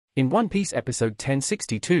In One Piece episode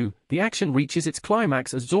 1062, the action reaches its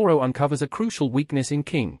climax as Zoro uncovers a crucial weakness in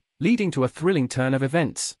King, leading to a thrilling turn of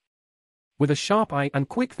events. With a sharp eye and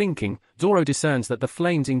quick thinking, Zoro discerns that the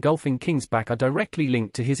flames engulfing King's back are directly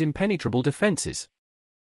linked to his impenetrable defenses.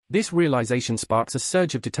 This realization sparks a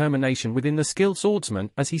surge of determination within the skilled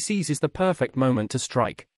swordsman as he seizes the perfect moment to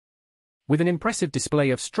strike. With an impressive display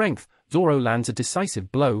of strength, Zoro lands a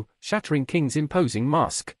decisive blow, shattering King's imposing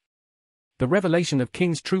mask. The revelation of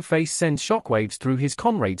King's true face sends shockwaves through his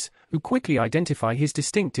comrades, who quickly identify his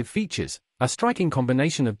distinctive features, a striking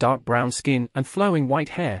combination of dark brown skin and flowing white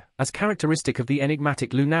hair, as characteristic of the enigmatic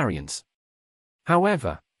Lunarians.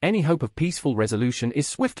 However, any hope of peaceful resolution is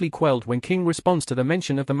swiftly quelled when King responds to the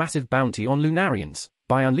mention of the massive bounty on Lunarians,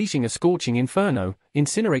 by unleashing a scorching inferno,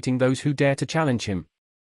 incinerating those who dare to challenge him.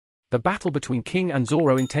 The battle between King and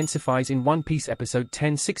Zoro intensifies in One Piece episode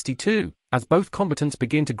 1062, as both combatants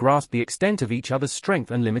begin to grasp the extent of each other's strength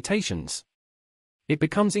and limitations. It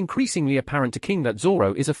becomes increasingly apparent to King that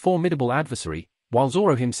Zoro is a formidable adversary, while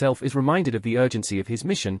Zoro himself is reminded of the urgency of his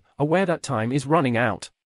mission, aware that time is running out.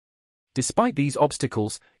 Despite these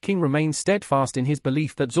obstacles, King remains steadfast in his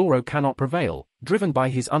belief that Zoro cannot prevail, driven by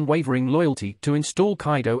his unwavering loyalty to install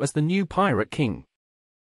Kaido as the new Pirate King.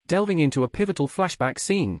 Delving into a pivotal flashback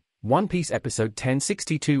scene, One Piece episode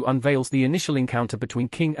 1062 unveils the initial encounter between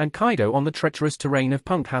King and Kaido on the treacherous terrain of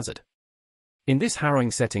Punk Hazard. In this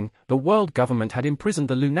harrowing setting, the world government had imprisoned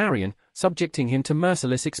the Lunarian, subjecting him to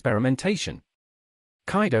merciless experimentation.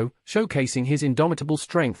 Kaido, showcasing his indomitable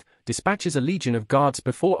strength, dispatches a legion of guards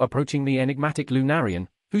before approaching the enigmatic Lunarian,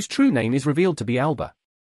 whose true name is revealed to be Alba.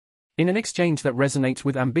 In an exchange that resonates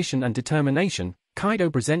with ambition and determination, Kaido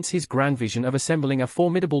presents his grand vision of assembling a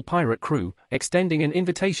formidable pirate crew, extending an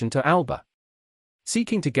invitation to Alba.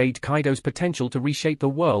 Seeking to gauge Kaido's potential to reshape the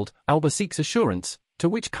world, Alba seeks assurance, to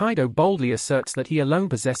which Kaido boldly asserts that he alone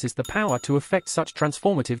possesses the power to effect such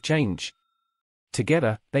transformative change.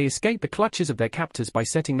 Together, they escape the clutches of their captors by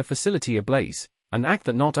setting the facility ablaze, an act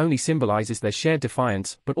that not only symbolizes their shared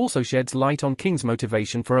defiance but also sheds light on King's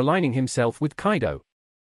motivation for aligning himself with Kaido.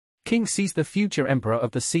 King sees the future Emperor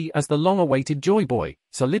of the Sea as the long-awaited Joy Boy,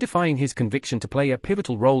 solidifying his conviction to play a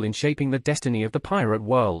pivotal role in shaping the destiny of the pirate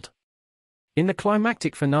world. In the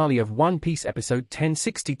climactic finale of One Piece episode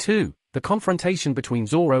 1062, the confrontation between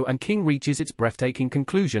Zoro and King reaches its breathtaking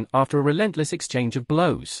conclusion after a relentless exchange of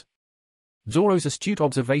blows. Zoro's astute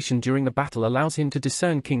observation during the battle allows him to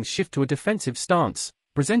discern King's shift to a defensive stance,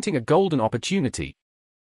 presenting a golden opportunity.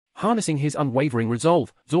 Harnessing his unwavering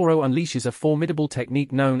resolve, Zoro unleashes a formidable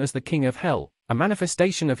technique known as the King of Hell, a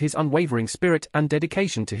manifestation of his unwavering spirit and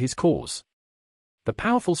dedication to his cause. The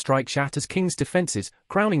powerful strike shatters King's defenses,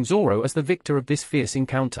 crowning Zoro as the victor of this fierce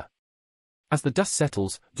encounter. As the dust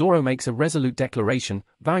settles, Zoro makes a resolute declaration,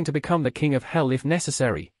 vowing to become the King of Hell if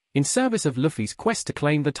necessary, in service of Luffy's quest to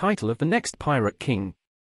claim the title of the next Pirate King.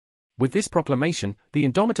 With this proclamation, the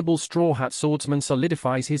indomitable Straw Hat Swordsman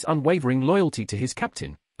solidifies his unwavering loyalty to his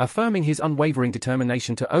captain, affirming his unwavering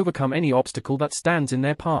determination to overcome any obstacle that stands in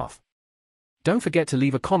their path. Don't forget to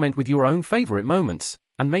leave a comment with your own favorite moments,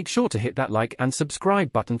 and make sure to hit that like and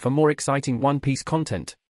subscribe button for more exciting One Piece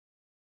content.